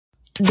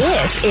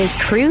This is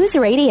Cruise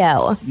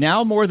Radio.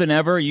 Now more than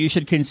ever, you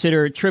should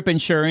consider trip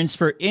insurance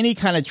for any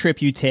kind of trip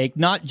you take,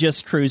 not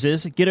just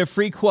cruises. Get a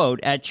free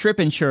quote at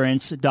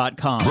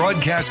tripinsurance.com.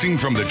 Broadcasting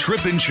from the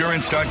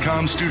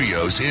tripinsurance.com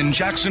studios in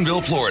Jacksonville,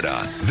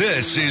 Florida.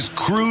 This is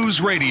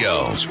Cruise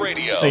Radio.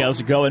 Hey, how's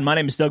it going? My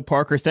name is Doug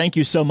Parker. Thank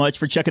you so much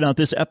for checking out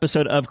this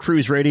episode of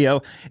Cruise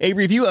Radio. A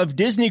review of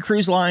Disney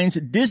Cruise Line's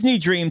Disney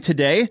Dream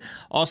today.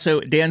 Also,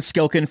 Dan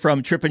Skilkin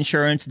from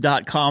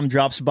tripinsurance.com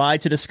drops by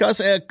to discuss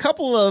a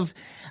couple of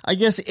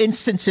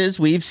instances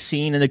we've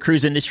seen in the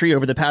cruise industry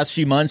over the past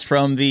few months,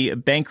 from the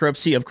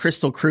bankruptcy of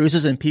Crystal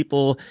Cruises and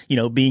people,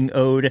 being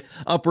owed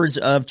upwards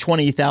of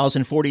 $20,000,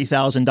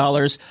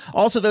 $40,000.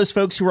 Also, those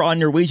folks who are on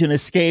Norwegian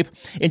Escape,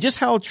 and just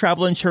how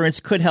travel insurance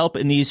could help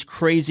in these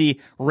crazy,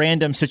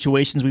 random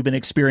situations we've been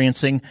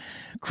experiencing.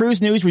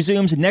 Cruise News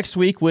resumes next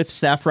week with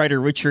staff writer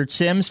Richard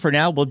Sims. For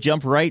now, we'll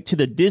jump right to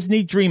the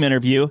Disney Dream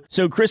interview.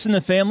 So Chris and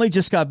the family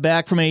just got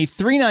back from a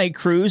 3-night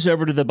cruise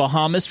over to the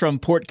Bahamas from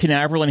Port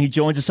Canaveral, and he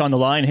joins us on the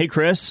line. Hey,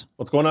 Chris.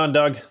 What's going on,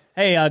 Doug?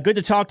 Hey, good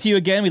to talk to you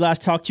again. We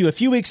last talked to you a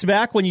few weeks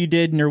back when you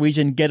did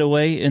Norwegian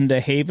Getaway in the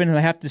Haven. And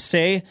I have to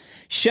say,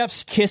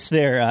 chef's kiss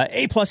there.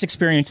 A-plus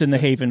experience in the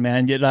Haven,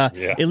 man.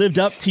 It lived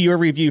up to your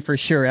review for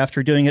sure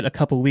after doing it a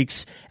couple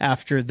weeks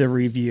after the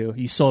review.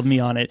 You sold me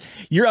on it.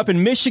 You're up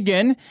in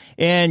Michigan,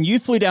 and you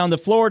flew down to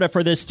Florida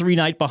for this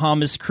 3-night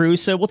Bahamas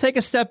cruise. So we'll take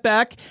a step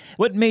back.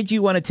 What made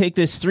you want to take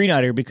this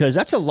 3-nighter? Because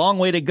that's a long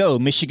way to go,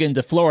 Michigan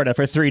to Florida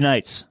for 3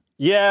 nights.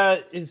 Yeah,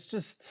 it's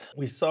just,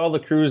 we saw the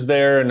cruise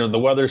there and the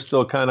weather's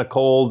still kind of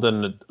cold,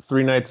 and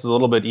 3 nights is a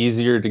little bit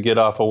easier to get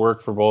off of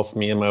work for both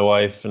me and my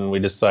wife. And we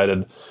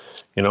decided,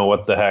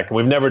 what the heck?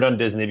 We've never done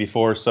Disney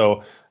before.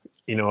 So,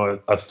 a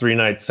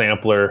 3-night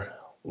sampler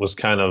was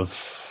kind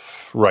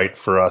of right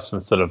for us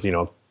instead of,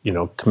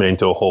 committing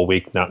to a whole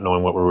week, not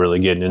knowing what we're really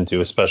getting into,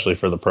 especially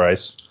for the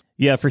price.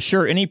 Yeah, for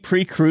sure. Any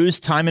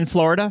pre-cruise time in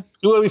Florida?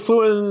 We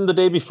flew in the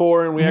day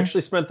before, and we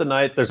actually spent the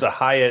night. There's a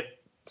Hyatt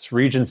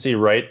Regency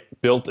right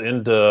built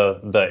into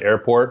the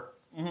airport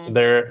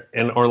there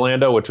in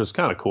Orlando, which was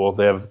kind of cool.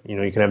 They have,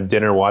 you can have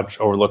dinner watch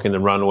overlooking the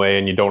runway,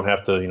 and you don't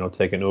have to,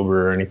 take an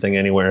Uber or anything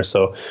anywhere.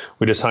 So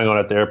we just hung out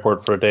at the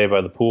airport for a day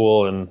by the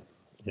pool and,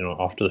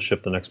 off to the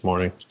ship the next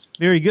morning.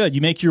 Very good.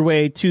 You make your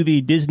way to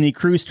the Disney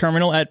Cruise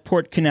Terminal at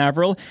Port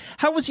Canaveral.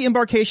 How was the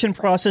embarkation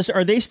process?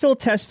 Are they still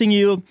testing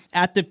you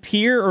at the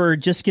pier, or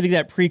just getting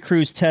that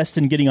pre-cruise test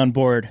and getting on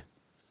board?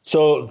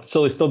 So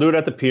they still do it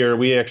at the pier.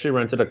 We actually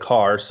rented a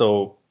car,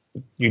 so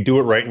you do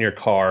it right in your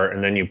car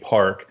and then you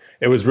park.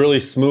 It was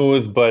really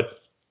smooth, but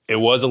it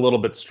was a little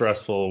bit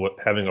stressful with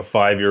having a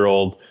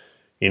 5-year-old,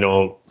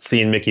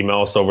 seeing Mickey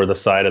Mouse over the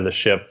side of the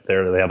ship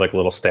there. They have like a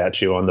little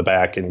statue on the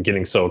back, and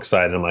getting so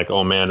excited. I'm like,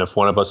 oh man, if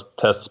one of us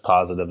tests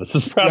positive, this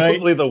is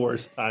probably the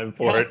worst time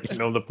for it.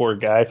 The poor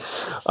guy.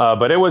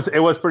 But it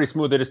was pretty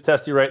smooth. They just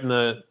test you right in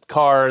the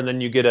car, and then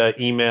you get an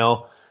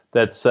email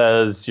that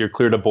says you're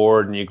cleared to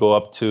board, and you go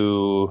up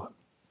to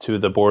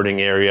the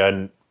boarding area.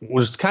 And it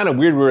was kind of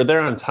weird. We were there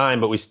on time,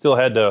 but we still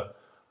had to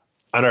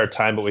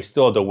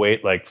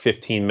wait like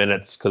 15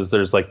 minutes because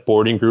there's like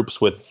boarding groups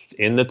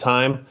within the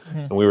time.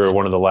 And we were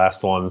one of the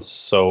last ones.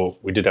 So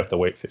we did have to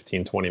wait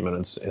 15, 20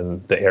 minutes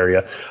in the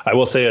area. I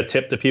will say a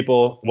tip to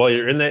people while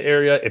you're in that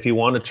area, if you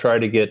want to try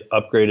to get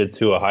upgraded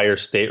to a higher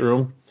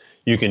stateroom,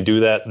 you can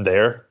do that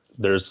there.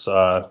 There's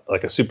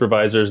like a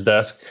supervisor's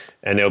desk,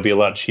 and it'll be a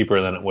lot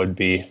cheaper than it would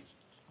be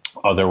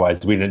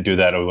otherwise. We didn't do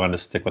that. We wanted to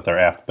stick with our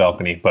aft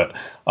balcony. But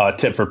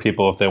tip for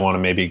people, if they want to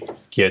maybe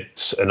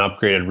get an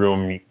upgraded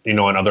room,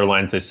 on other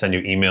lines, they send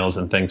you emails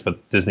and things,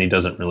 but Disney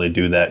doesn't really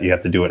do that. You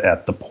have to do it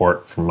at the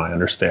port, from my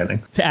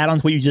understanding. To add on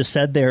to what you just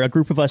said there, a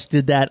group of us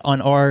did that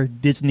on our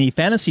Disney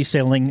fantasy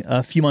sailing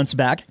a few months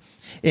back.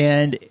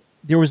 And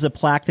there was a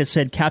plaque that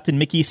said, Captain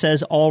Mickey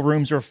says all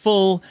rooms are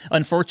full.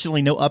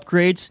 Unfortunately, no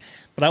upgrades.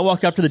 But I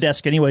walked up to the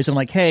desk anyways. I'm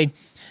like, hey,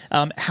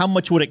 how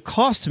much would it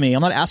cost me?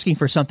 I'm not asking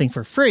for something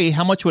for free.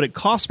 How much would it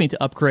cost me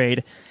to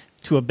upgrade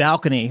to a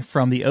balcony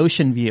from the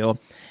ocean view?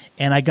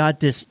 And I got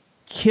this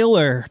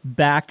killer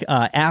back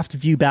aft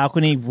view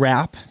balcony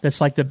wrap.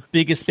 That's like the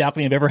biggest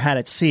balcony I've ever had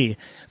at sea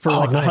for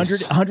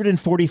nice.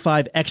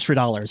 $145 extra.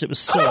 It was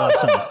so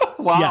awesome.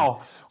 Wow.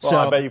 Yeah. Well, so,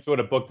 I bet if you would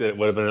have booked it, it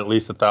would have been at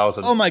least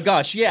 $1,000. Oh my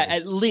gosh, yeah,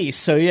 at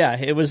least. So yeah,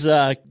 it was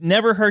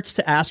never hurts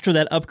to ask for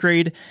that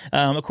upgrade.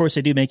 Of course,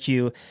 they do make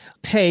you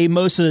pay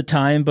most of the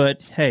time,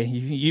 but hey,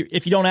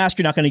 if you don't ask,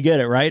 you're not going to get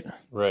it, right?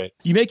 Right.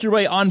 You make your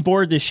way on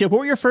board the ship. What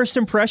were your first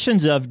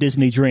impressions of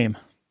Disney Dream?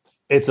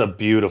 It's a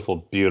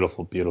beautiful,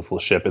 beautiful, beautiful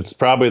ship. It's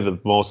probably the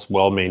most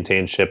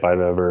well-maintained ship I've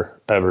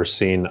ever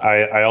seen.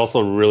 I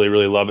also really,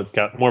 really love it. It's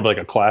got more of like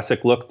a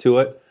classic look to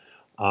it.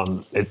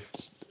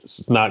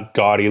 It's not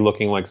gaudy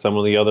looking like some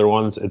of the other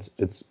ones.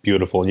 It's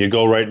beautiful. You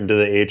go right into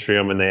the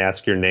atrium and they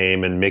ask your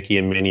name, and Mickey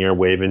and Minnie are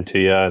waving to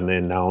you, and they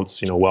announce,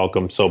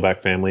 welcome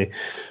Sobek family.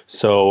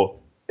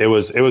 So it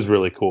was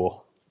really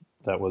cool.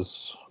 that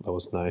was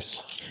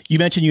nice. You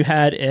mentioned you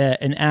had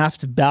an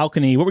aft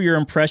balcony. What were your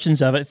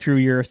impressions of it through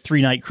your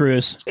 3-night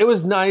cruise? It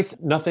was nice.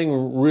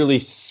 Nothing really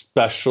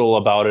special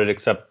about it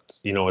except,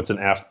 it's an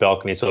aft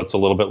balcony, so it's a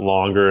little bit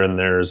longer, and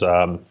there's,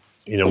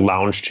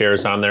 lounge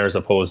chairs on there as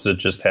opposed to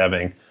just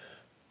having,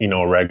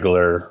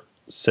 regular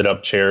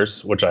sit-up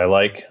chairs, which I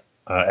like.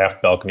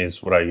 Aft balcony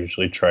is what I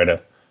usually try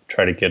to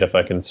get if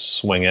I can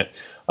swing it.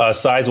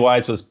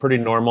 Size-wise was pretty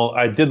normal.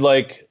 I did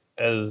like,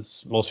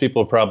 as most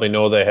people probably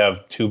know, they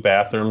have 2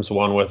 bathrooms,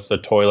 one with the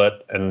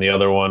toilet and the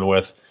other one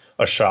with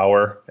a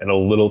shower and a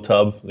little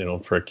tub,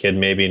 for a kid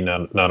maybe,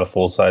 not a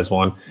full-size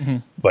one. Mm-hmm.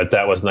 But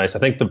that was nice. I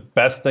think the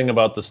best thing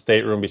about the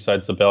stateroom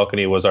besides the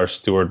balcony was our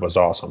steward was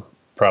awesome.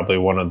 Probably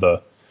one of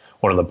the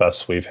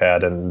best we've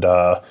had, and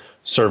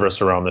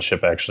service around the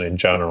ship actually in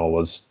general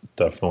was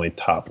definitely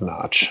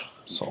top-notch.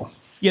 So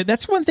yeah,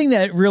 that's one thing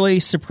that really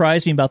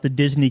surprised me about the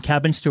Disney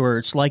cabin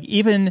stewards. Like,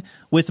 even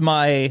with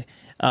my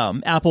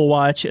Apple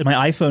Watch and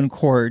my iPhone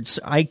cords,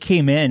 I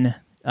came in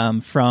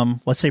from,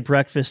 let's say,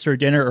 breakfast or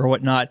dinner or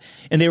whatnot,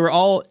 and they were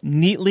all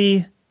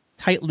neatly,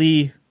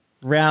 tightly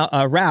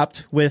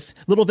wrapped with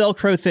little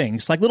Velcro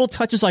things. Like, little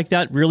touches like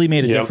that really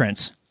made a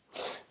difference.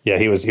 Yeah,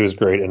 he was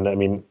great, and I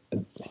mean,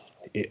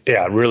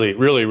 yeah, really,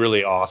 really,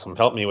 really awesome.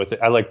 Helped me with it.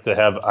 I like to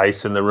have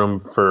ice in the room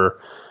for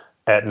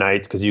at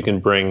night because you can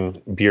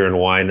bring beer and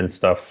wine and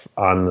stuff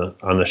on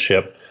the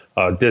ship.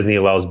 Disney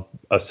allows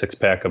a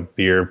 6-pack of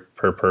beer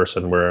per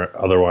person, where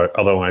other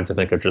wines I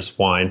think are just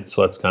wine.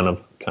 So that's kind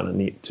of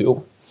neat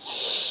too.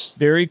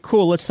 Very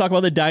cool. Let's talk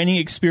about the dining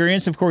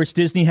experience. Of course,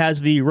 Disney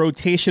has the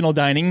rotational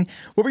dining.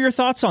 What were your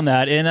thoughts on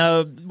that? And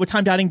what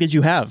time dining did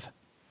you have?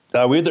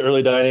 We had the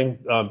early dining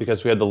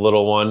because we had the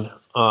little one.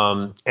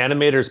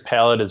 Animator's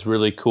Palette is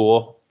really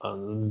cool.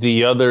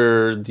 The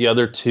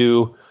other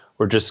 2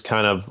 were just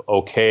kind of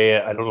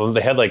okay. I don't know.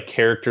 They had like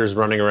characters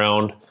running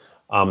around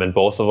in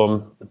both of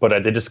them,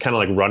 but they just kind of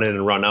like run in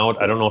and run out.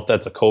 I don't know if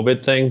that's a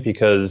COVID thing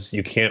because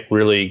you can't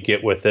really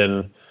get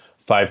within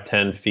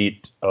 5-10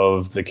 feet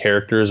of the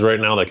characters right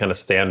now. They kind of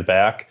stand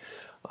back.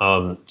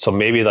 So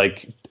maybe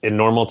like in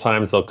normal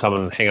times they'll come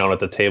and hang out at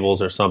the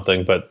tables or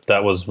something, but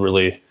that was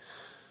really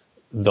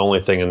the only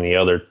thing in the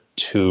other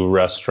 2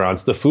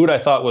 restaurants. The food I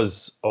thought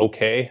was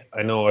okay.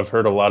 I know I've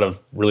heard a lot of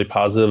really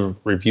positive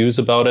reviews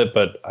about it,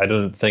 but I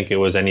didn't think it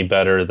was any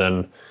better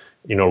than,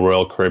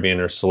 Royal Caribbean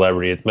or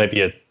Celebrity. It might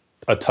be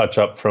a touch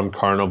up from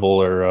Carnival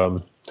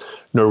or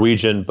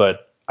Norwegian,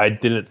 but I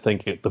didn't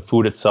think the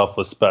food itself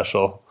was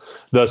special.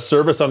 The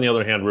service, on the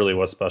other hand, really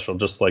was special,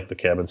 just like the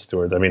cabin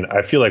steward. I mean,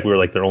 I feel like we were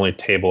like their only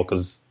table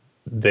because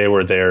they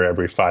were there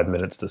every 5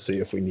 minutes to see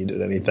if we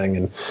needed anything.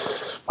 And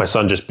my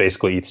son just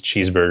basically eats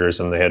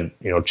cheeseburgers, and they had,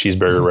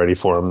 cheeseburger ready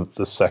for him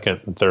the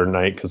second and third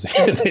night because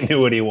they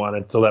knew what he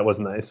wanted. So that was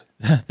nice.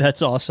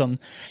 That's awesome.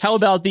 How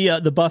about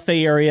the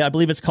buffet area? I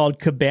believe it's called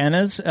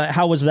Cabanas.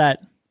 How was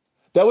that?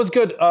 That was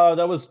good.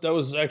 That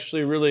was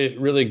actually really,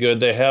 really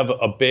good. They have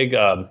a big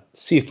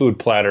seafood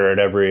platter at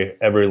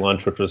every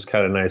lunch, which was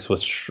kind of nice,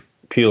 with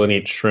peel and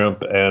eat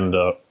shrimp and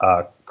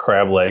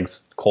crab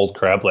legs, cold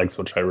crab legs,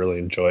 which I really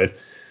enjoyed.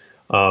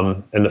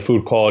 And the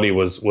food quality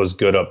was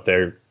good up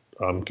there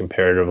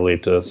comparatively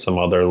to some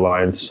other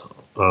lines.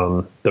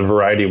 The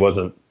variety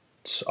wasn't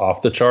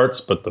off the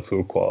charts, but the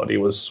food quality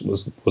was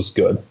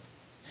good.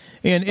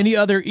 And any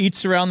other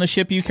eats around the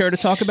ship you care to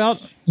talk about?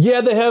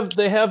 Yeah, they have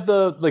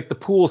the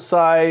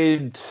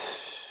poolside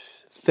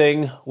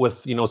thing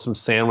with some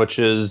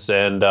sandwiches,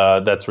 and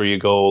that's where you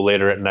go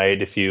later at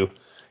night if you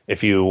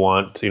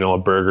want a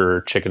burger,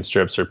 or chicken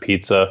strips, or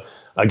pizza.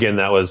 Again,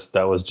 that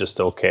was just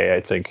okay.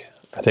 I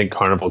think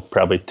Carnival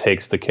probably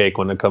takes the cake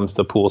when it comes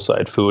to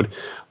poolside food,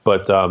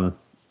 but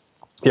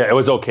yeah, it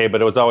was okay.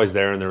 But it was always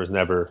there, and there was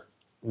never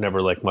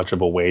like much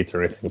of a wait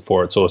or anything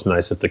for it. So it was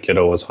nice if the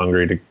kiddo was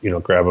hungry to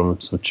grab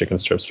him some chicken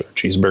strips or a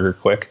cheeseburger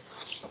quick.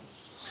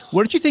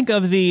 What did you think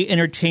of the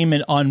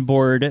entertainment on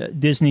board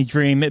Disney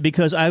Dream?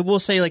 Because I will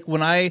say, like,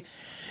 when I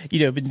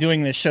been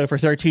doing this show for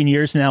 13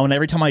 years now, and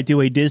every time I do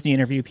a Disney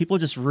interview, people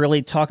just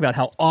really talk about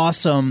how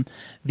awesome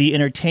the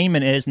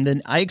entertainment is. And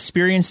then I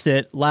experienced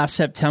it last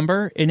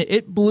September, and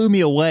it blew me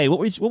away. What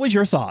was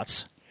your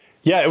thoughts?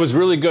 Yeah, it was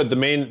really good. The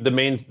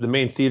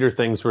main theater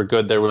things were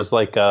good. There was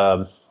like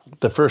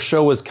the first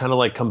show was kind of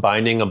like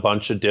combining a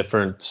bunch of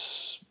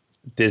different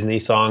Disney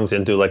songs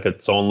into like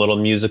its own little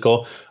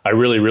musical. I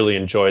really, really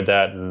enjoyed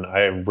that, and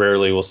I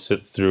rarely will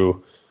sit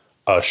through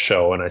a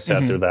show, and I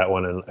sat through that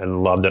one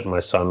and loved it. My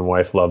son and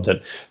wife loved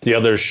it. The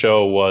other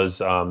show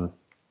was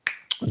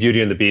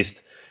Beauty and the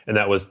Beast, and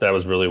that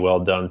was really well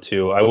done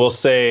too. I will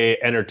say,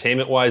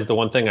 entertainment wise, the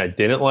one thing I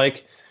didn't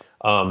like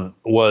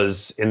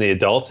was in the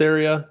adult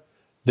area.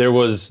 There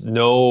was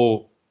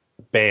no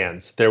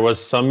bands. There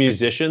was some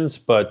musicians,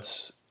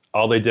 but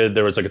all they did,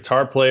 there was a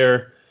guitar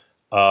player,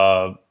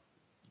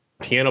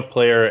 piano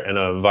player, and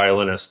a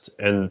violinist,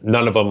 and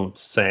none of them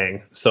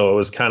sang. So it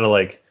was kind of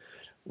like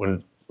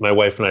when my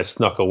wife and I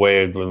snuck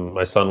away when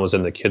my son was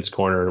in the kids'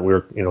 corner. We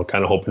were,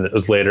 kind of hoping it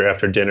was later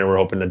after dinner. We're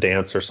hoping to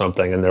dance or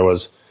something, and there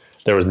was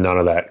none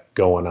of that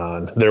going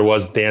on. There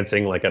was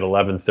dancing like at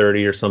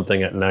 11:30 or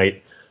something at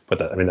night, but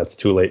that's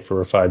too late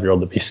for a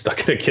 5-year-old to be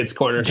stuck in a kid's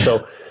corner.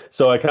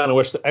 So I kind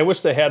of wish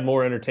they had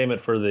more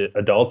entertainment for the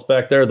adults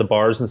back there. The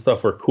bars and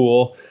stuff were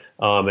cool.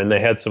 And they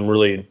had some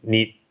really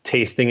neat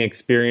tasting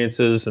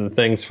experiences and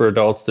things for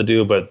adults to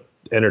do, but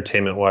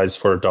entertainment wise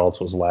for adults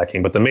was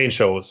lacking. But the main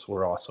shows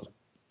were awesome.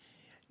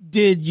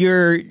 Did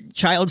your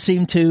child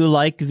seem to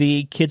like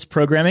the kids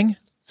programming?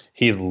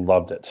 He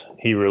loved it.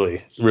 He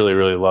really, really,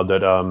 really loved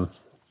it.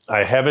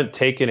 I haven't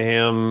taken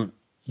him.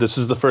 This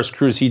is the first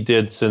cruise he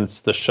did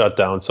since the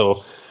shutdown.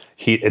 So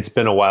it's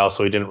been a while,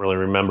 so he didn't really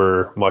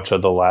remember much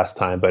of the last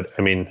time. But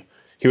I mean,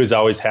 he was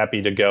always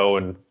happy to go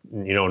and,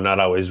 not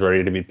always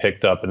ready to be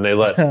picked up. And they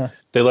let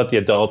the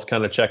adults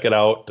kind of check it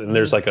out. And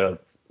there's an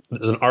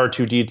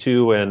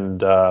R2-D2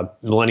 and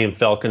Millennium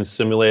Falcon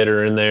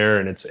simulator in there.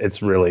 And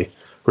it's really,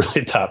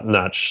 really top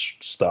notch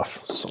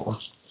stuff. So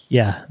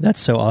yeah, that's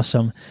so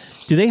awesome.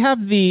 Do they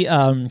have the,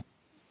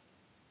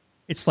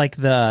 it's like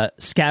the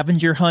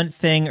scavenger hunt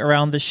thing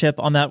around the ship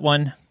on that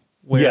one?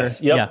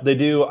 Yes. Yep, yeah. They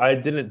do. I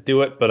didn't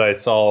do it, but I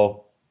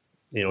saw,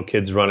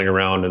 kids running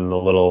around and the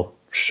little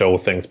show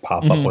things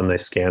pop up when they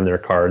scan their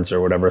cards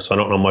or whatever. So I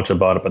don't know much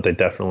about it, but they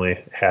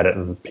definitely had it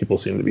and people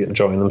seem to be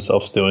enjoying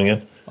themselves doing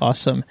it.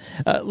 Awesome.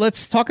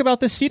 Let's talk about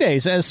the sea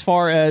days as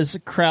far as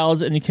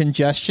crowds and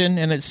congestion.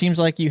 And it seems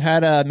like you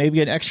had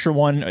maybe an extra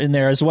one in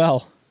there as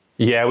well.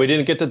 Yeah, we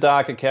didn't get to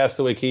dock at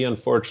Castaway Cay.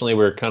 Unfortunately,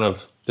 we were kind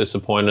of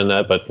disappointed in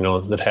that, but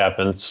that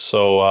happens.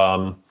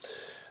 So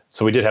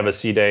we did have a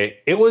sea day.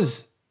 It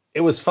was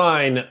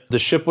fine. The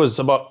ship was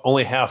about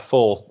only half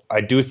full.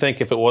 I do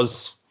think if it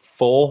was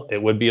full,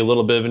 it would be a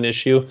little bit of an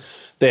issue.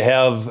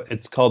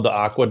 It's called the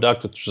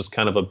Aqueduct, which is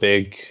kind of a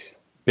big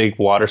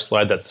water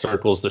slide that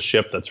circles the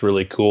ship. That's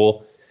really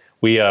cool.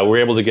 We were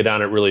able to get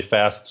on it really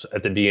fast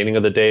at the beginning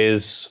of the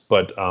days,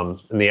 but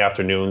in the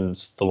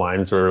afternoons, the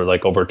lines were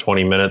like over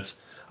 20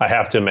 minutes. I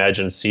have to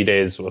imagine sea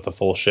days with a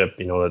full ship,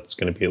 that's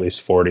going to be at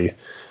least 40.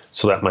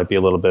 So that might be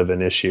a little bit of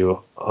an issue.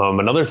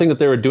 Another thing that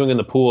they were doing in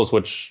the pools,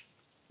 which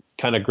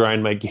kind of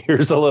grind my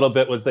gears a little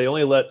bit, was they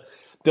only let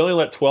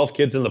 12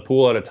 kids in the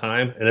pool at a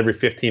time, and every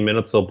 15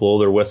 minutes they'll blow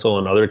their whistle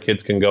and other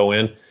kids can go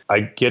in.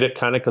 I get it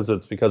kind of because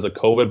it's because of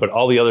COVID, but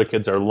all the other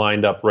kids are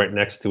lined up right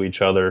next to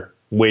each other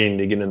waiting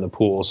to get in the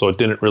pool. So it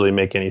didn't really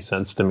make any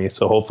sense to me.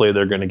 So hopefully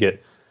they're going to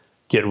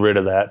get rid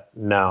of that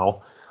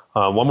now.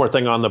 One more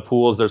thing on the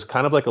pools, there's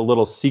kind of like a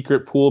little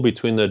secret pool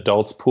between the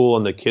adults pool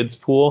and the kids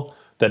pool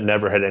that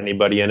never had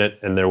anybody in it.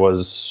 And there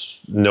was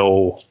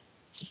no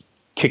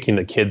kicking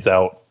the kids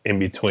out in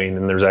between.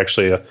 And there's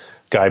actually a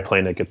guy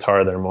playing a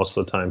guitar there most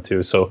of the time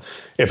too. So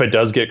if it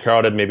does get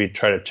crowded, maybe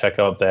try to check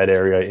out that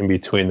area in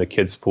between the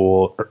kids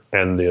pool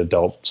and the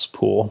adults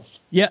pool.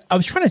 Yeah, I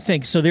was trying to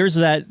think. So there's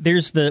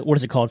the, what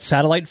is it called?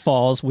 Satellite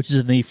Falls, which is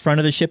in the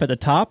front of the ship at the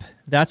top.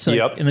 That's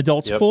an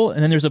adults pool.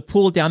 And then there's a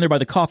pool down there by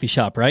the coffee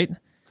shop, right?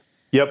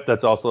 Yep,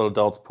 that's also an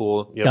adults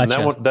pool. Yep.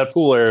 Gotcha. And that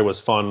pool area was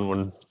fun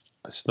when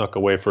I snuck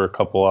away for a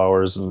couple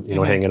hours and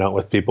hanging out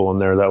with people in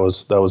there. That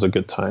was a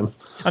good time.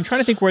 I'm trying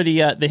to think where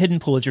the hidden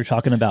pool is you're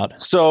talking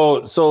about.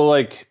 So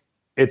like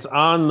it's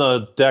on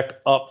the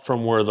deck up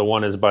from where the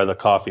one is by the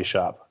coffee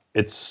shop.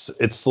 It's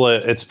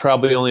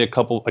probably only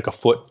a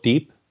foot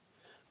deep,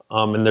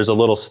 and there's a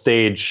little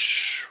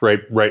stage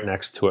right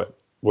next to it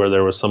where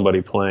there was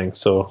somebody playing.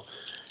 So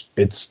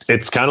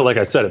it's kind of like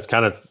I said, it's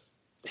kind of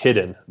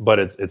hidden, but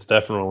it's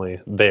definitely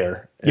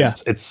there. Yeah,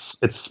 it's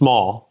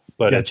small.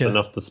 But Gotcha. It's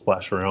enough to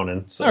splash around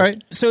in. So. All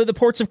right. So the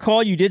ports of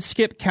call, you did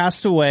skip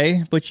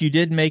Castaway, but you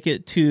did make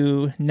it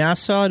to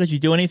Nassau. Did you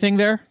do anything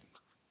there?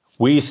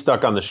 We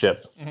stuck on the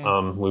ship.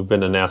 Mm-hmm. We've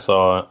been to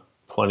Nassau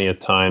plenty of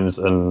times,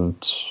 and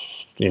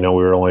we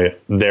were only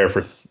there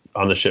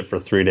on the ship for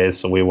 3 days,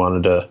 so we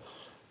wanted to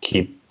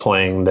keep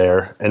playing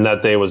there. And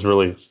that day was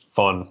really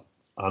fun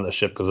on the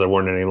ship because there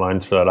weren't any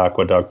lines for that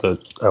aqueduct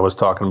that I was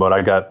talking about.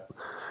 I got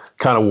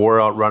kind of wore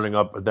out running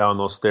up and down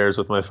those stairs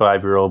with my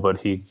 5-year-old, but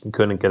he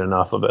couldn't get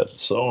enough of it.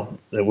 So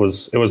it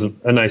was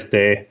a nice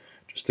day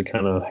just to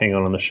kind of hang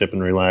out on the ship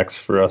and relax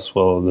for us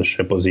while the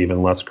ship was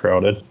even less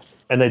crowded.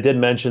 And they did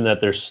mention that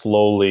they're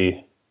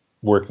slowly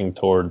working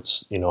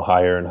towards,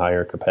 higher and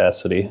higher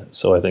capacity.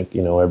 So I think,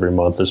 every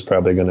month is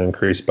probably going to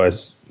increase by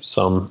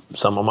some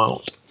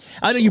amount.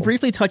 I know you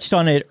briefly touched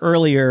on it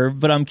earlier,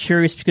 but I'm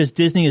curious because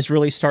Disney is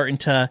really starting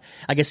to,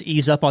 I guess,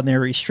 ease up on their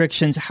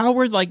restrictions. How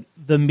were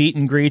the meet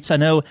and greets? I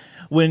know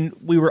when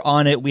we were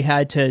on it, we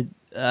had to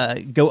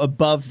go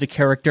above the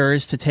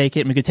characters to take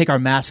it. And we could take our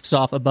masks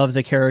off above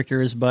the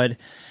characters, but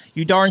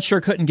you darn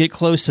sure couldn't get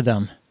close to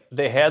them.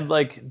 They had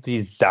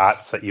these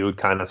dots that you would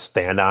kind of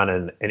stand on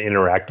and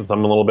interact with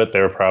them a little bit.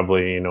 They were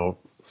probably,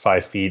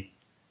 5 feet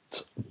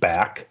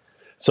back.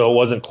 So it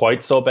wasn't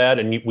quite so bad,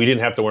 and we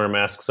didn't have to wear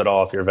masks at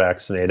all if you're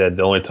vaccinated.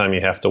 The only time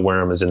you have to wear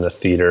them is in the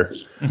theater,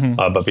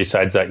 but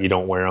besides that, you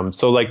don't wear them.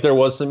 So there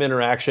was some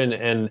interaction,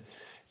 and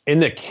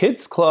in the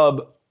kids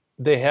club,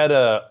 they had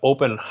a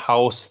open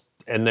house,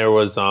 and there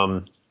was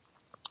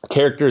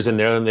characters in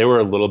there, and they were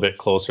a little bit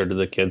closer to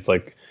the kids.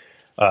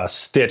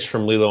 Stitch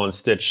from Lilo and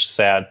Stitch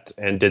sat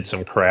and did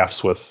some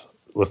crafts with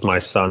my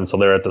son, so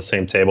they're at the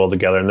same table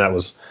together, and that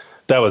was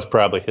that was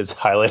probably his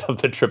highlight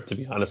of the trip, to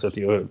be honest with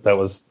you. That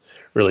was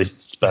really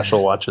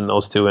special watching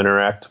those two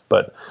interact.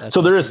 But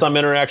so there is some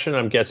interaction.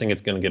 I'm guessing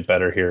it's going to get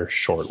better here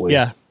shortly.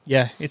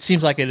 Yeah. It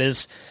seems like it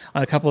is.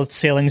 On a couple of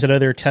sailings, I know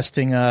they're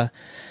testing kind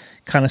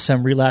of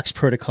some relaxed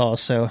protocols.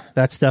 So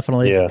that's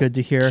definitely good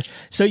to hear.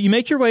 So you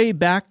make your way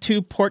back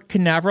to Port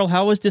Canaveral.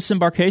 How was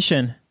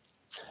disembarkation?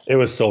 It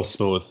was so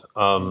smooth.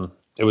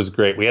 It was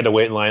great. We had to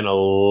wait in line a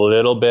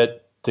little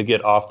bit to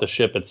get off the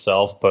ship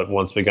itself, but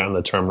once we got in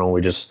the terminal,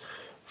 we just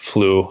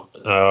flew.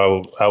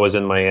 I was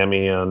in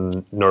Miami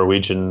on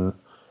Norwegian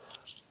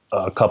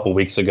a couple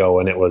weeks ago,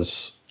 and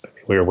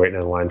we were waiting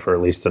in line for at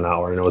least an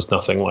hour, and it was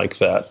nothing like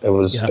that. It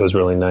was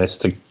really nice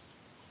to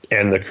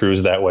end the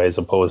cruise that way as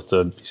opposed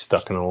to be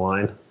stuck in a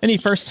line. Any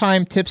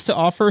first-time tips to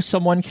offer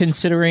someone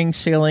considering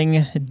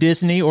sailing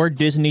Disney or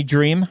Disney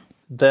Dream?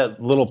 That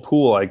little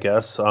pool, I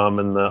guess,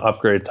 and the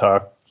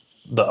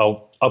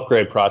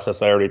upgrade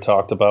process I already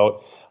talked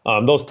about.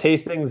 Those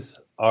tastings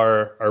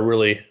are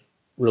really,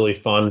 really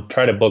fun.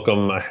 Try to book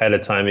them ahead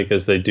of time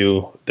because they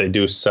do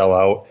sell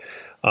out.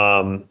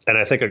 And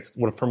I think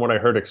from what I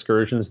heard,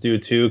 excursions do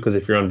too, because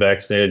if you're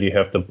unvaccinated, you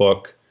have to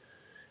book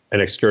an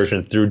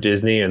excursion through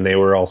Disney, and they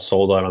were all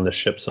sold out on the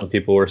ship, some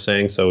people were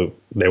saying, so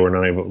they were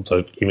not able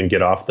to even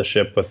get off the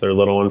ship with their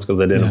little ones because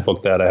they didn't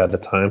book that ahead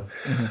of time.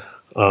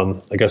 Mm-hmm.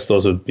 I guess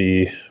those would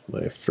be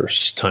my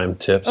first time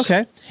tips.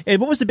 Okay.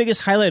 And what was the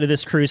biggest highlight of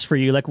this cruise for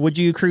you? Like, would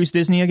you cruise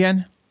Disney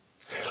again?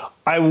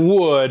 I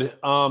would.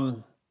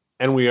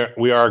 And we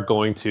are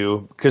going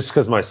to,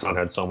 because my son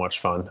had so much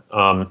fun.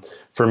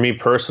 For me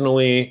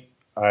personally,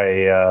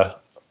 I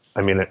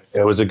mean,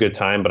 it was a good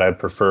time, but I'd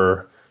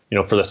prefer,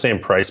 for the same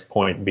price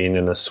point, being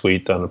in a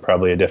suite on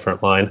probably a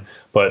different line.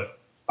 But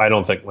I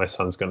don't think my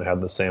son's going to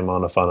have the same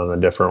amount of fun on a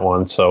different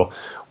one. So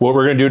what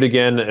we're going to do it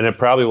again, and it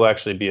probably will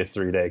actually be a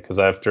 3-day, because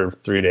after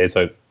 3 days,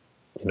 I,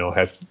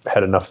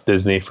 had enough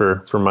Disney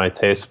for my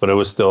taste. But it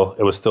was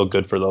still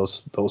good for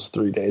those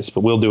 3 days.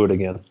 But we'll do it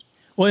again.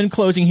 Well, in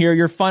closing here,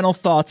 your final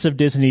thoughts of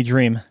Disney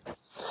Dream.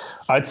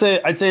 I'd say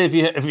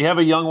if you have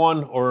a young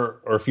one, or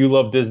if you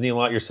love Disney a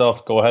lot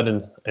yourself, go ahead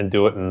and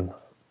do it and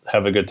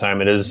have a good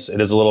time. It is a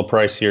little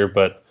pricier,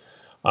 but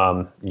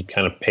you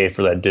kind of pay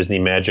for that Disney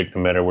magic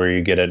no matter where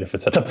you get it, if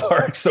it's at the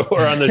parks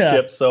or on the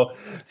ship.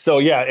 So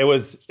yeah, it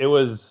was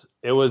good.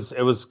 It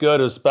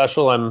was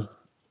special.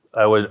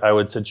 I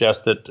would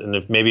suggest it, and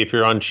if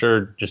you're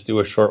unsure, just do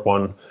a short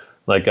one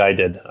like I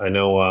did. I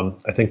know.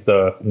 I think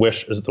the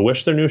Wish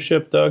their new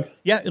ship, Doug?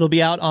 Yeah, it'll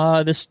be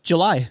out this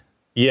July.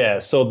 Yeah,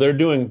 so they're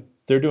doing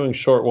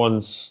short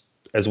ones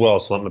as well.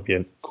 So that might be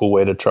a cool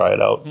way to try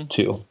it out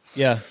too.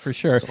 Yeah, for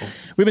sure. So.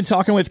 We've been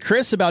talking with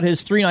Chris about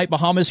his 3-night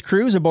Bahamas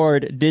cruise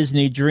aboard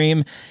Disney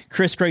Dream.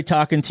 Chris, great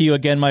talking to you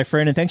again, my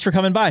friend, and thanks for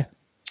coming by.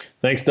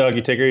 Thanks, Doug.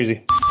 You take her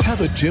easy. Have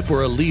a tip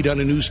or a lead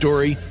on a news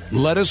story?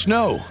 Let us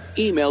know.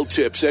 Email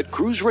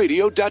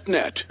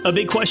tips@cruiseradio.net. A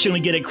big question we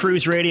get at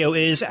Cruise Radio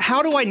is,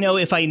 how do I know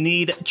if I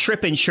need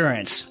trip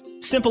insurance?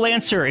 Simple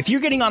answer. If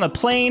you're getting on a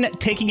plane,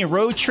 taking a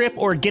road trip,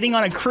 or getting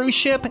on a cruise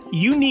ship,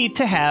 you need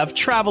to have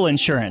travel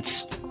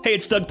insurance. Hey,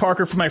 it's Doug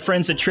Parker from my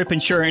friends at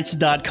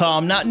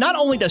tripinsurance.com. Not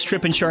only does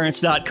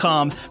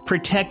tripinsurance.com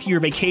protect your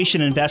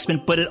vacation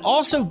investment, but it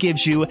also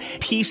gives you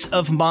peace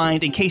of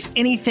mind in case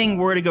anything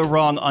were to go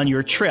wrong on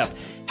your trip.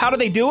 How do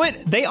they do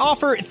it? They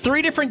offer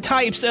 3 different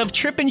types of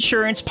trip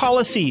insurance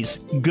policies.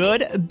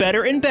 Good,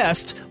 better, and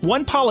best.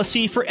 One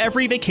policy for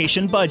every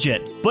vacation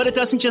budget. But it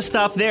doesn't just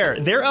stop there.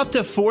 They're up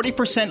to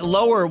 40%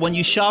 lower when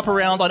you shop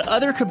around on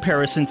other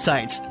comparison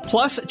sites.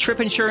 Plus,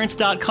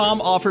 tripinsurance.com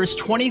offers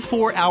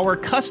 24-hour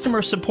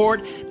customer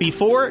support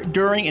before,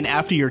 during, and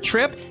after your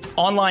trip,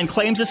 online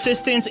claims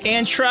assistance,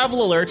 and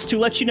travel alerts to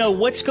let you know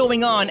what's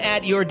going on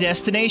at your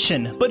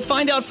destination. But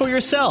find out for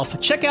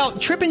yourself. Check out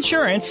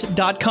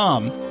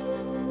tripinsurance.com.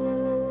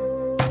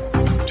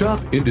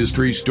 Top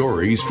industry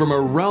stories from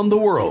around the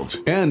world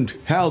and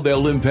how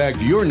they'll impact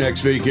your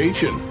next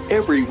vacation.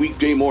 Every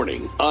weekday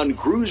morning on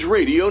Cruise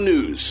Radio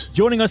News.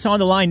 Joining us on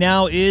the line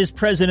now is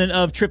president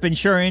of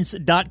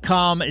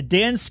tripinsurance.com,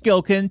 Dan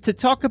Skilkin, to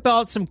talk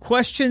about some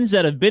questions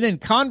that have been in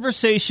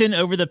conversation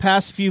over the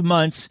past few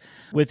months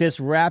with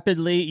this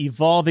rapidly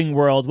evolving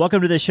world.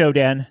 Welcome to the show,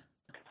 Dan.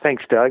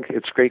 Thanks, Doug.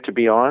 It's great to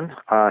be on.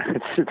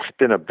 It's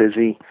been a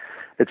busy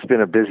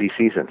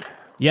season.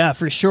 Yeah,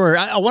 for sure.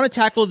 I want to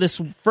tackle this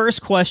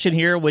first question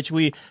here, which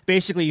we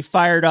basically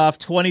fired off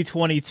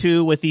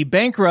 2022 with the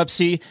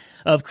bankruptcy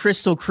of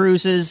Crystal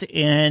Cruises,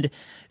 and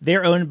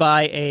they're owned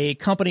by a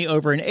company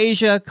over in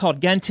Asia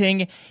called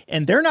Genting,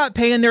 and they're not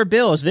paying their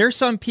bills. There's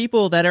some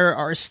people that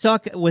are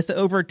stuck with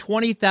over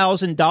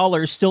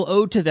 $20,000 still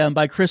owed to them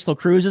by Crystal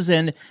Cruises,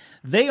 and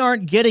they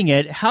aren't getting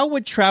it. How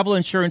would travel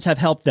insurance have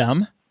helped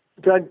them?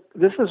 Doug,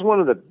 this is one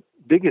of the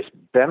biggest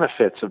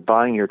benefits of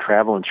buying your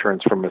travel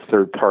insurance from a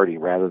third party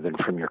rather than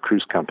from your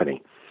cruise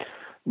company.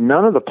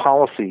 None of the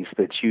policies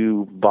that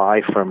you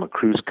buy from a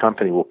cruise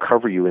company will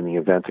cover you in the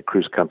event the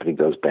cruise company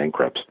goes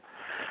bankrupt.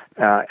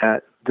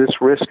 This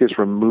risk is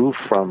removed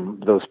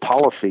from those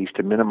policies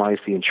to minimize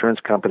the insurance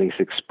company's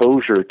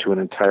exposure to an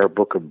entire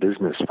book of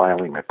business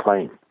filing a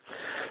claim.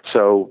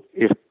 So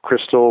if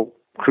Crystal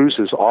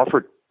Cruises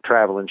offered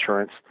travel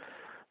insurance,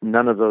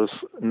 none of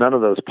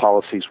those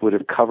policies would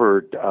have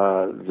covered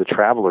the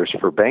travelers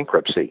for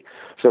bankruptcy.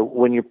 So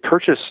when you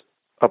purchase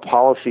a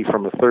policy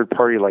from a third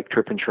party like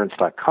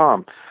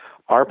tripinsurance.com,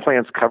 our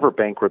plans cover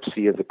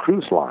bankruptcy of the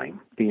cruise line.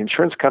 The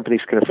insurance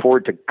companies can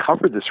afford to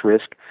cover this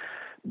risk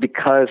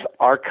because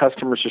our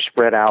customers are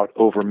spread out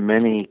over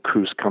many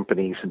cruise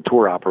companies and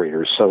tour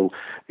operators. So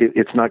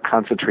it's not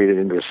concentrated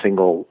into a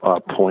single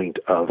point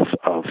of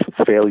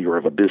failure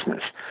of a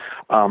business.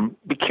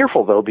 Be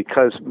careful, though,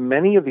 because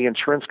many of the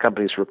insurance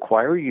companies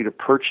require you to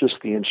purchase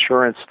the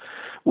insurance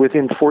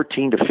within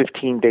 14 to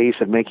 15 days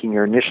of making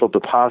your initial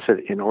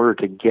deposit in order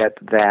to get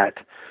that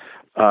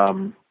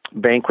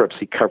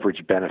bankruptcy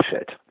coverage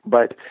benefit.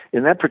 But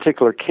in that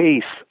particular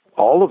case,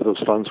 all of those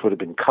funds would have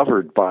been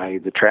covered by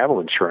the travel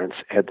insurance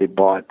had they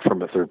bought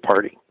from a third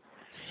party.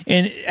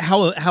 And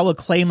how a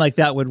claim like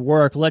that would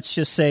work, let's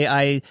just say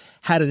I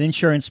had an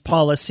insurance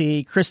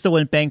policy, Crystal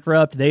went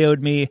bankrupt, they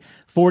owed me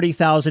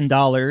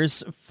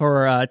 $40,000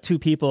 for two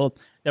people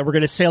that were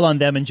going to sail on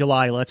them in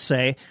July, let's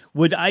say.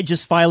 Would I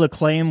just file a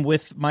claim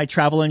with my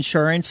travel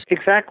insurance?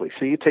 Exactly.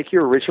 So you take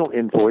your original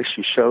invoice,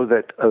 you show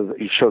that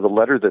you show the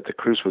letter that the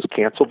cruise was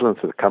canceled and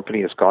that the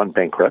company has gone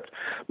bankrupt.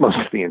 Most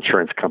of the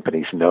insurance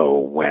companies know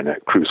when a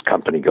cruise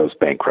company goes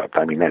bankrupt.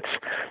 I mean,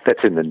 that's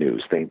in the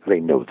news. They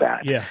know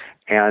that. Yeah.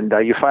 And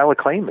you file a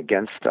claim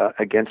against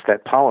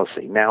that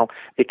policy. Now,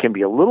 it can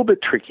be a little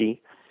bit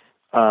tricky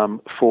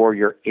for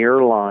your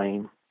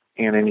airline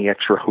and any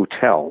extra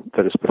hotel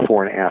that is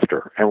before and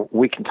after, and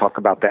we can talk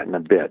about that in a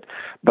bit.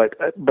 But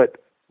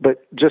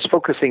just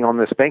focusing on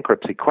this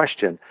bankruptcy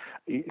question,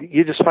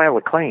 you just file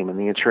a claim and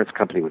the insurance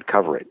company would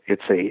cover it.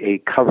 It's a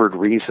covered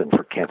reason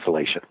for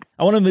cancellation.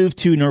 I want to move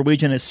to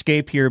Norwegian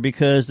Escape here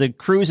because the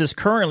cruise is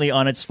currently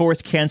on its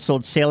fourth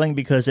canceled sailing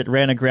because it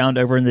ran aground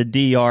over in the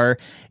DR.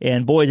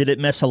 And boy, did it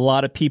mess a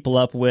lot of people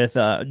up with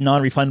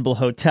non-refundable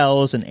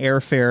hotels and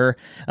airfare.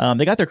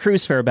 They got their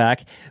cruise fare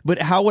back.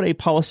 But how would a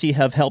policy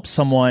have helped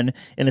someone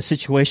in a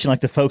situation like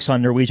the folks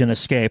on Norwegian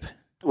Escape?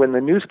 When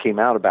the news came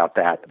out about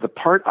that, the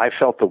part I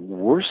felt the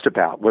worst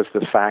about was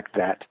the fact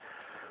that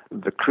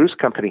the cruise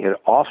company had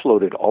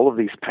offloaded all of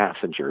these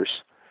passengers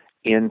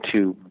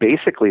into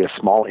basically a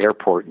small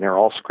airport, and they're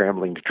all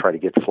scrambling to try to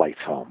get flights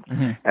home.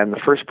 Mm-hmm. And the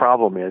first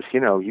problem is,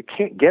 you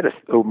can't get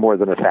more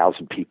than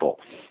 1,000 people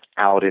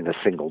out in a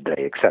single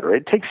day, et cetera.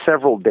 It takes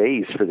several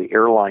days for the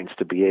airlines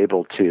to be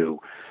able to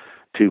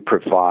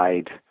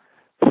provide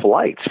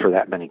flights for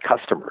that many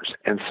customers.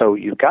 And so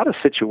you've got a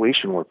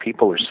situation where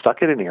people are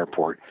stuck at an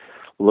airport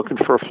looking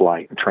for a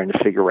flight and trying to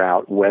figure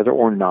out whether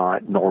or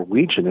not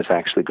Norwegian is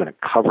actually going to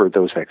cover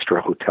those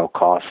extra hotel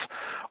costs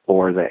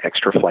or the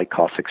extra flight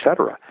costs, et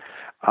cetera.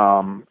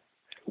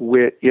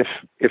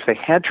 If they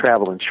had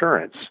travel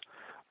insurance,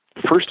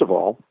 first of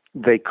all,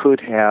 they could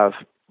have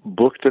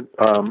booked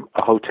a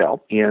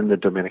hotel in the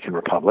Dominican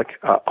Republic,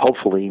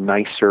 hopefully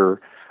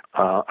nicer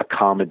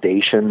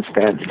accommodations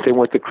than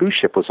what the cruise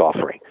ship was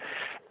offering.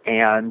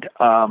 And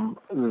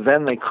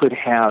then they could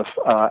have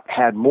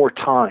had more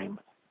time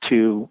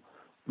to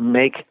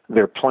make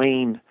their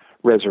plane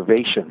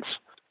reservations.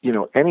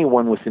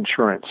 Anyone with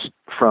insurance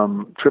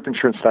from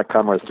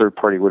tripinsurance.com or a third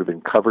party would have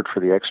been covered for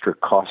the extra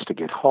cost to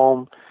get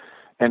home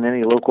and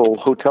any local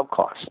hotel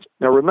costs.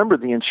 Now remember,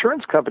 the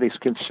insurance companies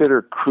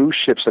consider cruise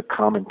ships a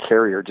common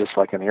carrier just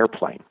like an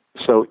airplane.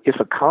 So if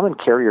a common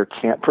carrier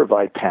can't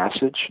provide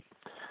passage,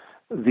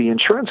 the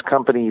insurance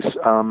companies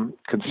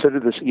consider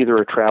this either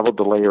a travel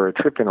delay or a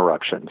trip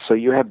interruption. So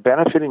you have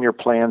benefit in your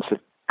plans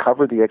that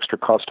cover the extra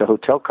cost of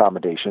hotel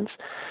accommodations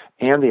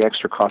and the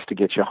extra cost to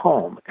get you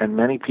home. And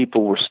many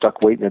people were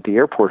stuck waiting at the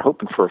airport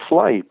hoping for a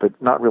flight, but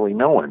not really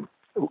knowing,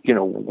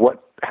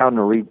 how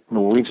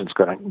Norwegian's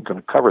going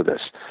to cover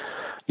this.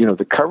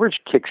 The coverage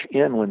kicks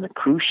in when the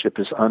cruise ship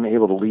is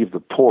unable to leave the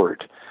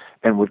port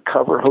and would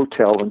cover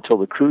hotel until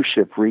the cruise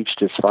ship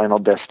reached its final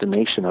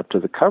destination up to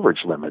the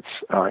coverage limits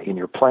in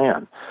your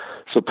plan.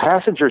 So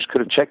passengers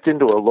could have checked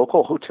into a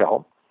local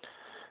hotel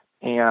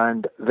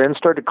and then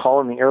started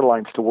calling the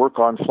airlines to work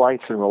on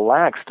flights and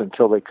relaxed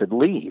until they could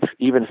leave,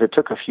 even if it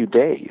took a few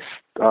days.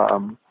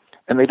 And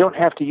they don't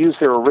have to use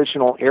their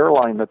original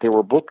airline that they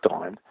were booked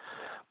on,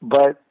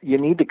 but you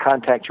need to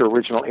contact your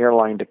original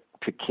airline to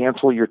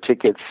cancel your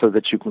tickets so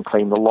that you can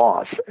claim the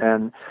loss.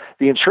 And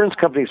the insurance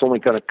company is only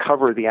going to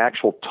cover the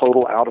actual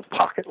total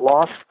out-of-pocket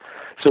loss.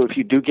 So if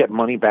you do get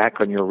money back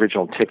on your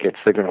original tickets,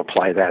 they're going to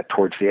apply that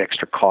towards the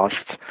extra costs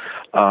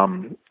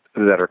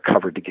that are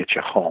covered to get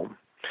you home.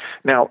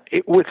 Now,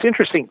 what's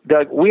interesting,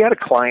 Doug, we had a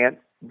client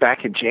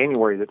back in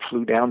January that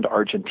flew down to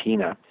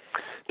Argentina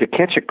to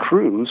catch a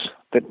cruise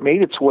that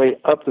made its way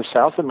up the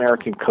South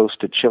American coast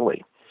to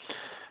Chile.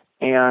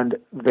 And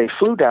they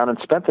flew down and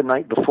spent the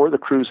night before the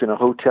cruise in a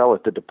hotel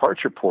at the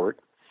departure port,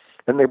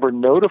 and they were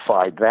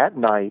notified that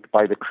night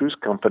by the cruise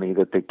company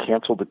that they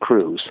canceled the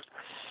cruise.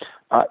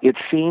 It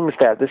seems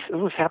that this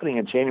was happening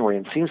in January,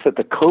 and it seems that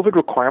the COVID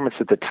requirements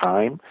at the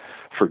time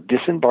for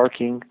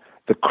disembarking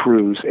the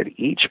cruise at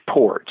each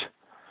port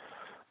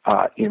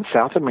in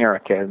South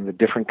America and the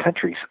different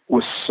countries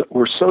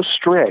were so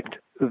strict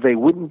they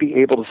wouldn't be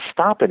able to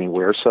stop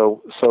anywhere.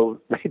 So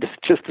they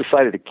just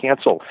decided to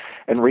cancel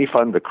and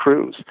refund the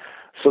cruise.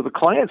 So the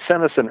client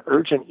sent us an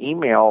urgent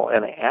email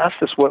and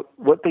asked us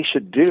what they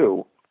should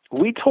do.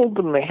 We told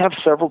them they have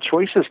several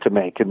choices to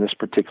make in this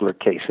particular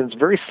case. And it's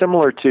very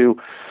similar to,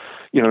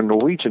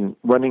 Norwegian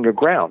running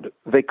aground.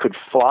 They could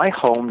fly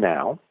home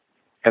now,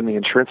 and the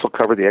insurance will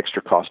cover the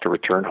extra cost to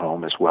return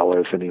home, as well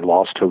as any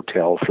lost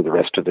hotel for the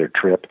rest of their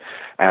trip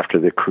after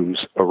the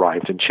cruise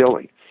arrived in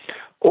Chile.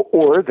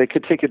 Or they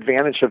could take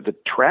advantage of the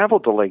travel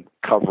delay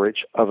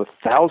coverage of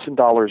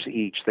 $1,000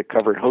 each that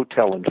covered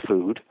hotel and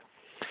food,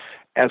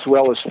 as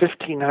well as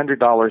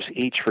 $1,500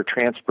 each for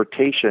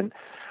transportation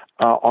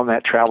on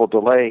that travel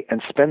delay,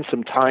 and spend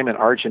some time in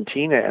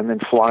Argentina and then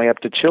fly up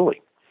to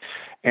Chile.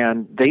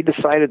 And they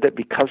decided that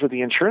because of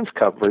the insurance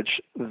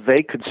coverage,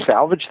 they could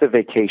salvage the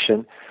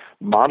vacation,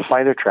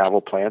 modify their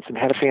travel plans, and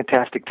had a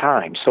fantastic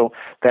time. So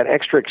that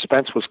extra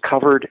expense was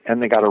covered,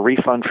 and they got a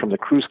refund from the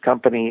cruise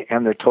company,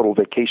 and their total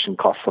vacation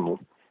cost them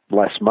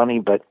less money,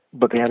 but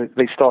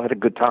they still had a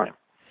good time.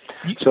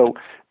 So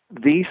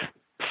these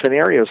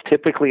scenarios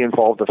typically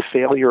involved a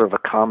failure of a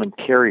common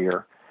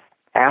carrier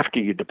after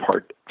you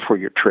depart for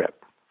your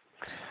trip.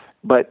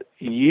 But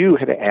you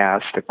had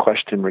asked a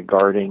question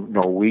regarding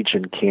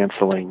Norwegian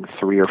canceling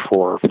 3 or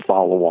 4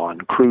 follow-on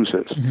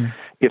cruises. Mm-hmm.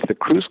 If the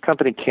cruise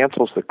company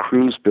cancels the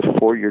cruise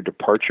before your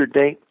departure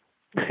date,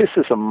 this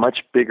is a much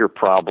bigger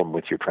problem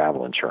with your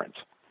travel insurance.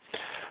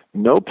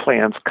 No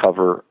plans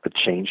cover a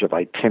change of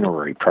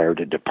itinerary prior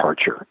to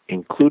departure,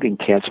 including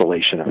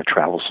cancellation of a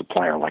travel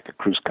supplier like a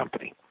cruise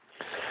company.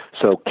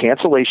 So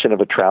cancellation of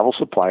a travel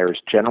supplier is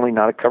generally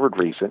not a covered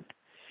reason.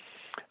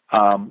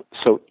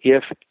 So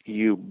if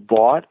you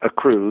bought a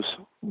cruise,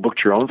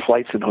 booked your own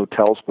flights and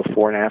hotels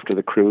before and after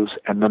the cruise,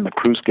 and then the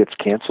cruise gets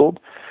canceled,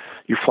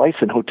 your flights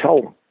and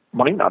hotel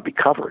might not be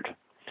covered.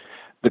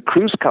 The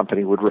cruise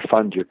company would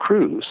refund your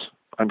cruise.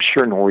 I'm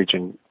sure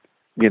Norwegian,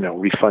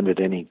 refunded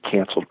any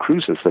canceled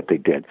cruises that they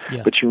did.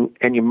 Yeah. But you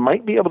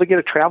might be able to get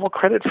a travel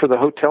credit for the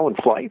hotel and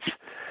flights.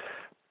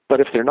 But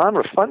if they're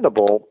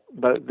non-refundable,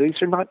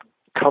 these are not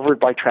covered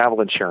by travel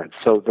insurance.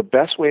 So the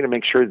best way to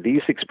make sure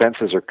these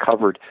expenses are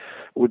covered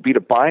would be to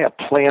buy a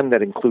plan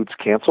that includes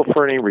cancel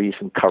for any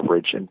reason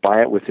coverage and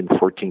buy it within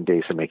 14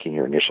 days of making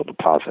your initial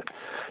deposit.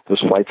 Those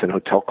flights and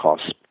hotel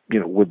costs,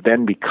 would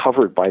then be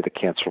covered by the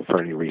cancel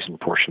for any reason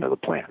portion of the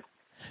plan.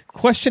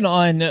 Question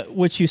on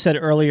what you said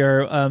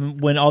earlier,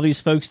 when all these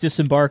folks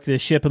disembark the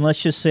ship, and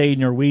let's just say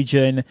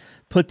Norwegian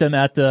put them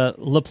at the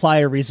La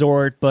Playa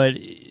Resort, but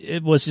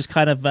it was just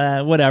kind of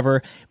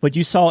whatever, but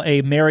you saw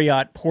a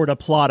Marriott Puerto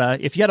Plata.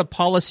 If you had a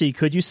policy,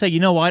 could you say, you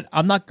know what,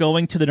 I'm not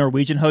going to the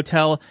Norwegian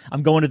hotel,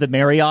 I'm going to the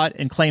Marriott,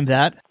 and claim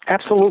that?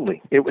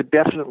 Absolutely. It would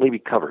definitely be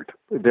covered.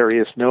 There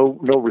is no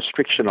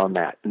restriction on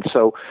that. And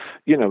so,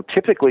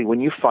 typically when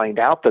you find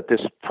out that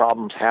this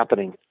problem's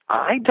happening,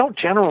 I don't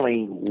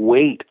generally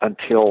wait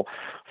until,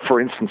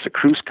 for instance, a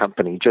cruise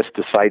company just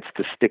decides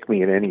to stick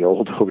me in any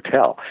old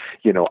hotel.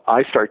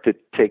 I start to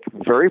take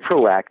very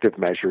proactive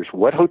measures.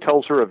 What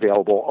hotels are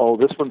available? Oh,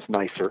 this one's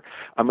nicer.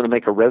 I'm going to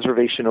make a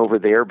reservation over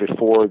there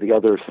before the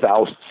other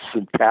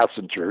 1,000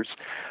 passengers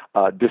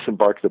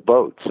disembark the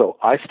boat. So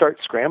I start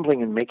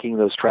scrambling and making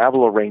those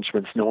travel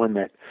arrangements knowing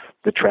that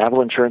the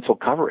travel insurance will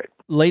cover it.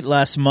 Late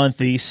last month,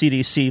 the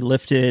CDC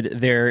lifted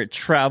their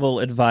travel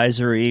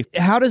advisory.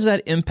 How does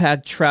that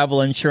impact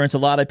travel insurance? A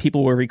lot of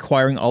people were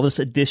requiring all this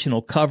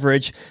additional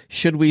coverage.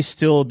 Should we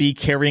still be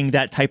carrying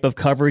that type of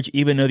coverage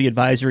even though the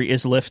advisory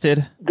is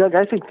lifted? Doug,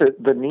 I think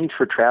that the need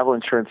for travel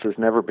insurance has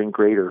never been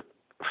greater.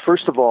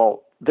 First of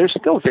all, there's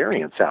still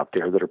variants out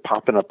there that are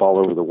popping up all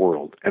over the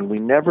world, and we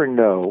never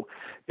know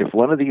if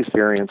one of these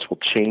variants will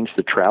change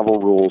the travel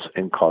rules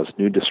and cause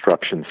new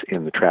disruptions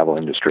in the travel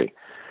industry.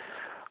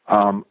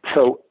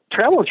 So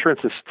travel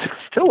insurance is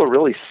still a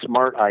really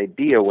smart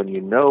idea when you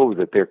know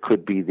that there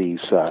could be these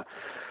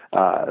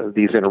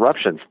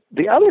interruptions.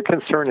 The other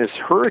concern is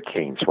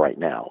hurricanes right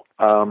now.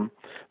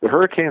 The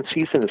hurricane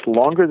season is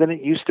longer than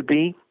it used to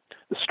be.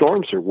 The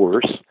storms are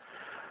worse.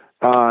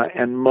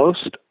 And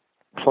most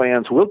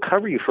plans will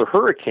cover you for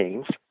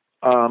hurricanes.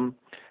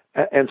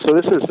 And so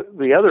this is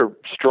the other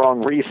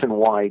strong reason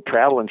why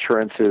travel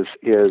insurance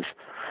is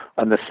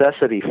a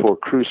necessity for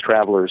cruise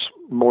travelers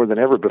more than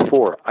ever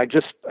before. I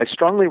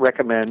strongly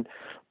recommend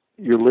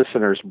your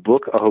listeners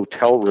book a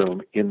hotel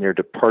room in their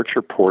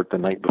departure port the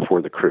night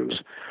before the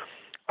cruise.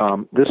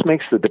 This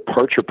makes the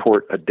departure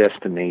port a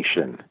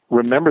destination.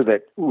 Remember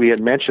that we had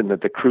mentioned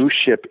that the cruise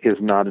ship is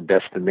not a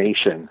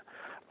destination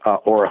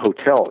or a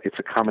hotel. It's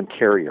a common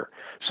carrier.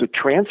 So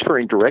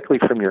transferring directly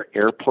from your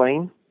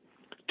airplane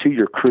to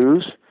your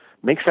cruise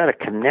makes that a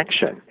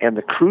connection, and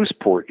the cruise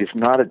port is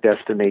not a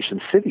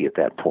destination city at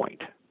that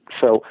point.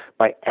 So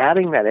by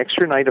adding that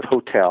extra night of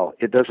hotel,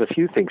 it does a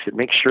few things. It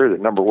makes sure that,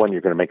 number one,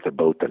 you're going to make the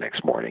boat the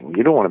next morning.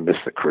 You don't want to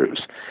miss the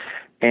cruise.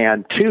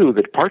 And two,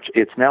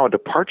 it's now a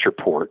departure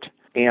port,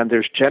 And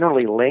there's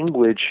generally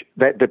language,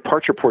 that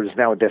departure port is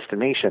now a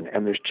destination,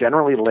 and there's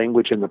generally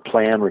language in the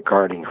plan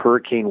regarding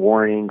hurricane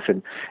warnings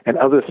and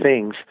other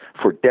things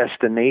for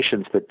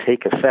destinations that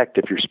take effect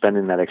if you're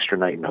spending that extra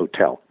night in a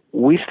hotel.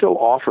 We still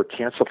offer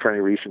cancel for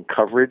any reason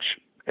coverage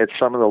at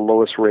some of the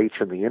lowest rates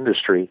in the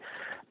industry,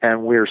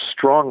 and we're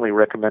strongly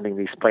recommending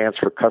these plans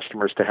for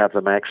customers to have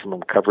the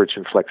maximum coverage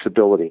and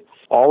flexibility.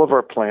 All of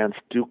our plans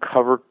do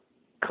cover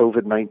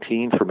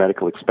COVID-19 for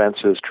medical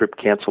expenses, trip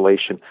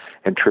cancellation,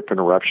 and trip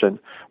interruption.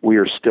 We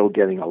are still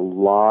getting a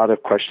lot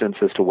of questions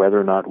as to whether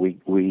or not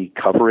we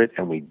cover it,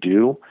 and we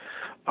do.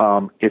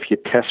 If you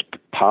test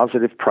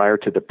positive prior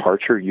to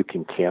departure, you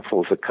can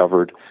cancel as a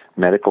covered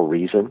medical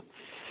reason.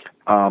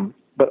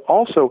 But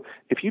also,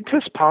 if you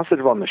test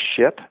positive on the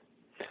ship,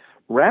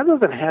 rather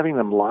than having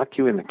them lock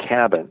you in the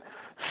cabin,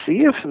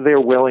 see if they're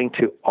willing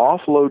to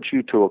offload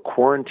you to a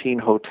quarantine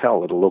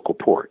hotel at a local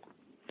port,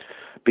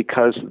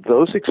 because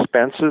those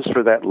expenses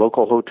for that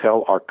local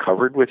hotel are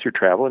covered with your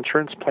travel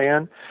insurance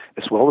plan,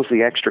 as well as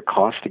the extra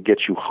cost to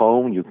get you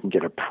home. You can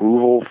get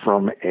approval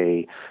from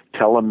a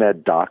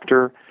telemed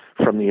doctor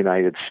from the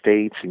United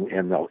States,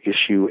 and they'll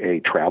issue a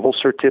travel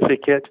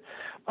certificate,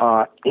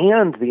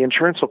 and the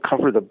insurance will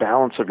cover the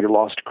balance of your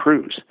lost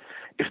cruise.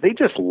 If they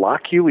just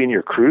lock you in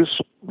your cruise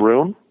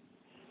room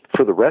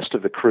for the rest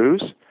of the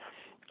cruise,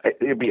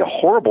 it'd be a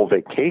horrible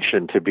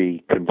vacation to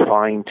be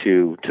confined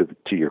to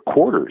your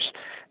quarters.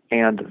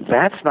 And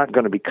that's not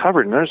going to be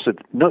covered. And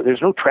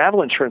there's no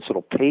travel insurance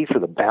that'll pay for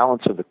the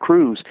balance of the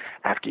cruise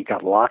after you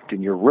got locked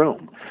in your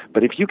room.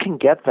 But if you can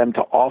get them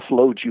to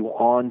offload you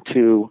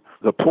onto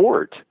the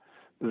port,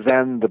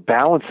 then the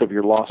balance of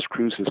your lost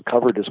cruise is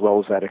covered, as well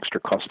as that extra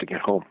cost to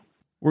get home.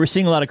 We're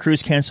seeing a lot of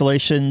cruise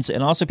cancellations,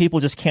 and also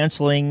people just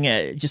canceling,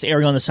 just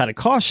erring on the side of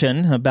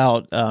caution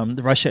about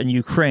Russia and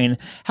Ukraine.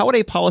 How would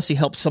a policy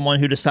help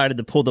someone who decided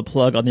to pull the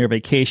plug on their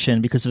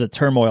vacation because of the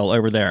turmoil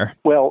over there?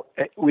 Well,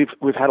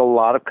 we've had a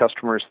lot of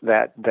customers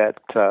that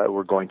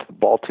were going to the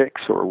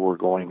Baltics, or were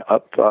going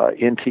up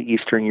into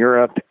Eastern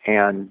Europe,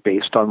 and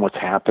based on what's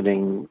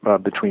happening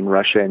between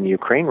Russia and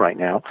Ukraine right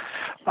now,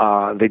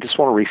 they just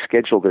want to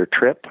reschedule their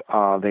trip.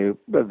 They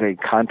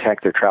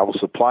contact their travel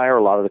supplier.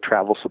 A lot of the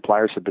travel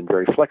suppliers have been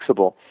very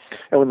flexible,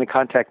 and when they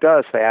contact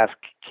us, they ask,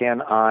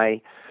 "Can I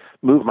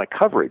move my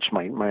coverage,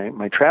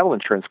 my travel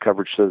insurance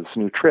coverage, to this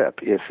new trip?"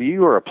 If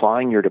you are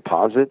applying your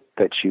deposit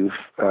that you've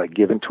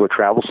given to a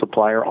travel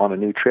supplier on a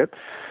new trip,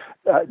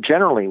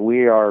 generally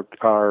we are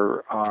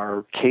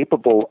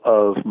capable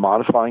of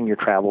modifying your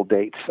travel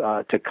dates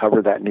to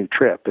cover that new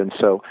trip. And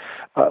so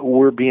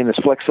we're being as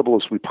flexible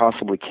as we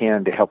possibly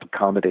can to help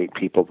accommodate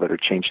people that are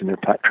changing their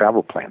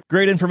travel plan.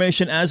 Great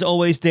information as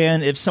always,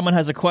 Dan. If someone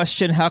has a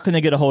question, how can they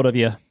get a hold of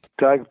you?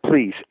 Doug,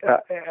 please,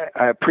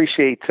 I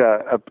appreciate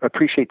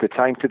the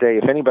time today.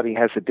 If anybody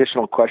has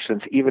additional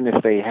questions, even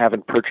if they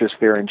haven't purchased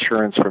their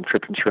insurance from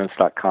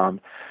tripinsurance.com,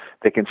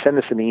 they can send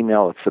us an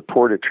email at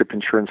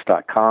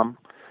support@tripinsurance.com,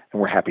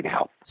 and we're happy to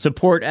help.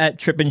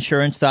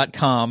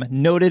 Support@tripinsurance.com.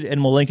 Noted,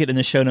 and we'll link it in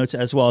the show notes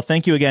as well.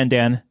 Thank you again,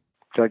 Dan.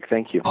 Doug,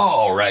 thank you.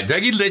 All right,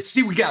 Dougie, let's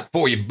see what we got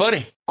for you,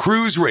 buddy.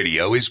 Cruise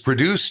Radio is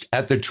produced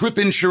at the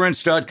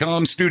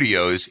tripinsurance.com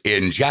studios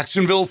in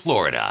Jacksonville,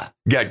 Florida.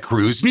 Get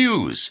cruise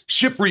news,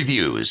 ship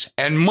reviews,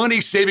 and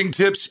money-saving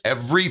tips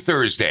every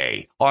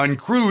Thursday on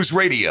Cruise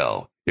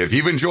Radio. If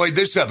you've enjoyed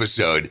this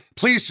episode,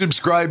 please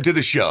subscribe to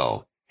the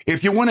show.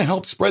 If you want to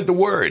help spread the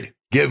word,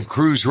 give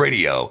Cruise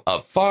Radio a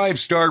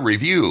 5-star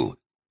review.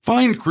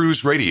 Find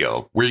Cruise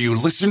Radio where you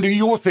listen to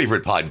your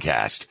favorite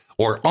podcast,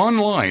 or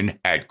online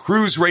at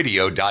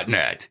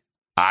cruiseradio.net.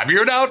 I'm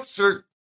your announcer,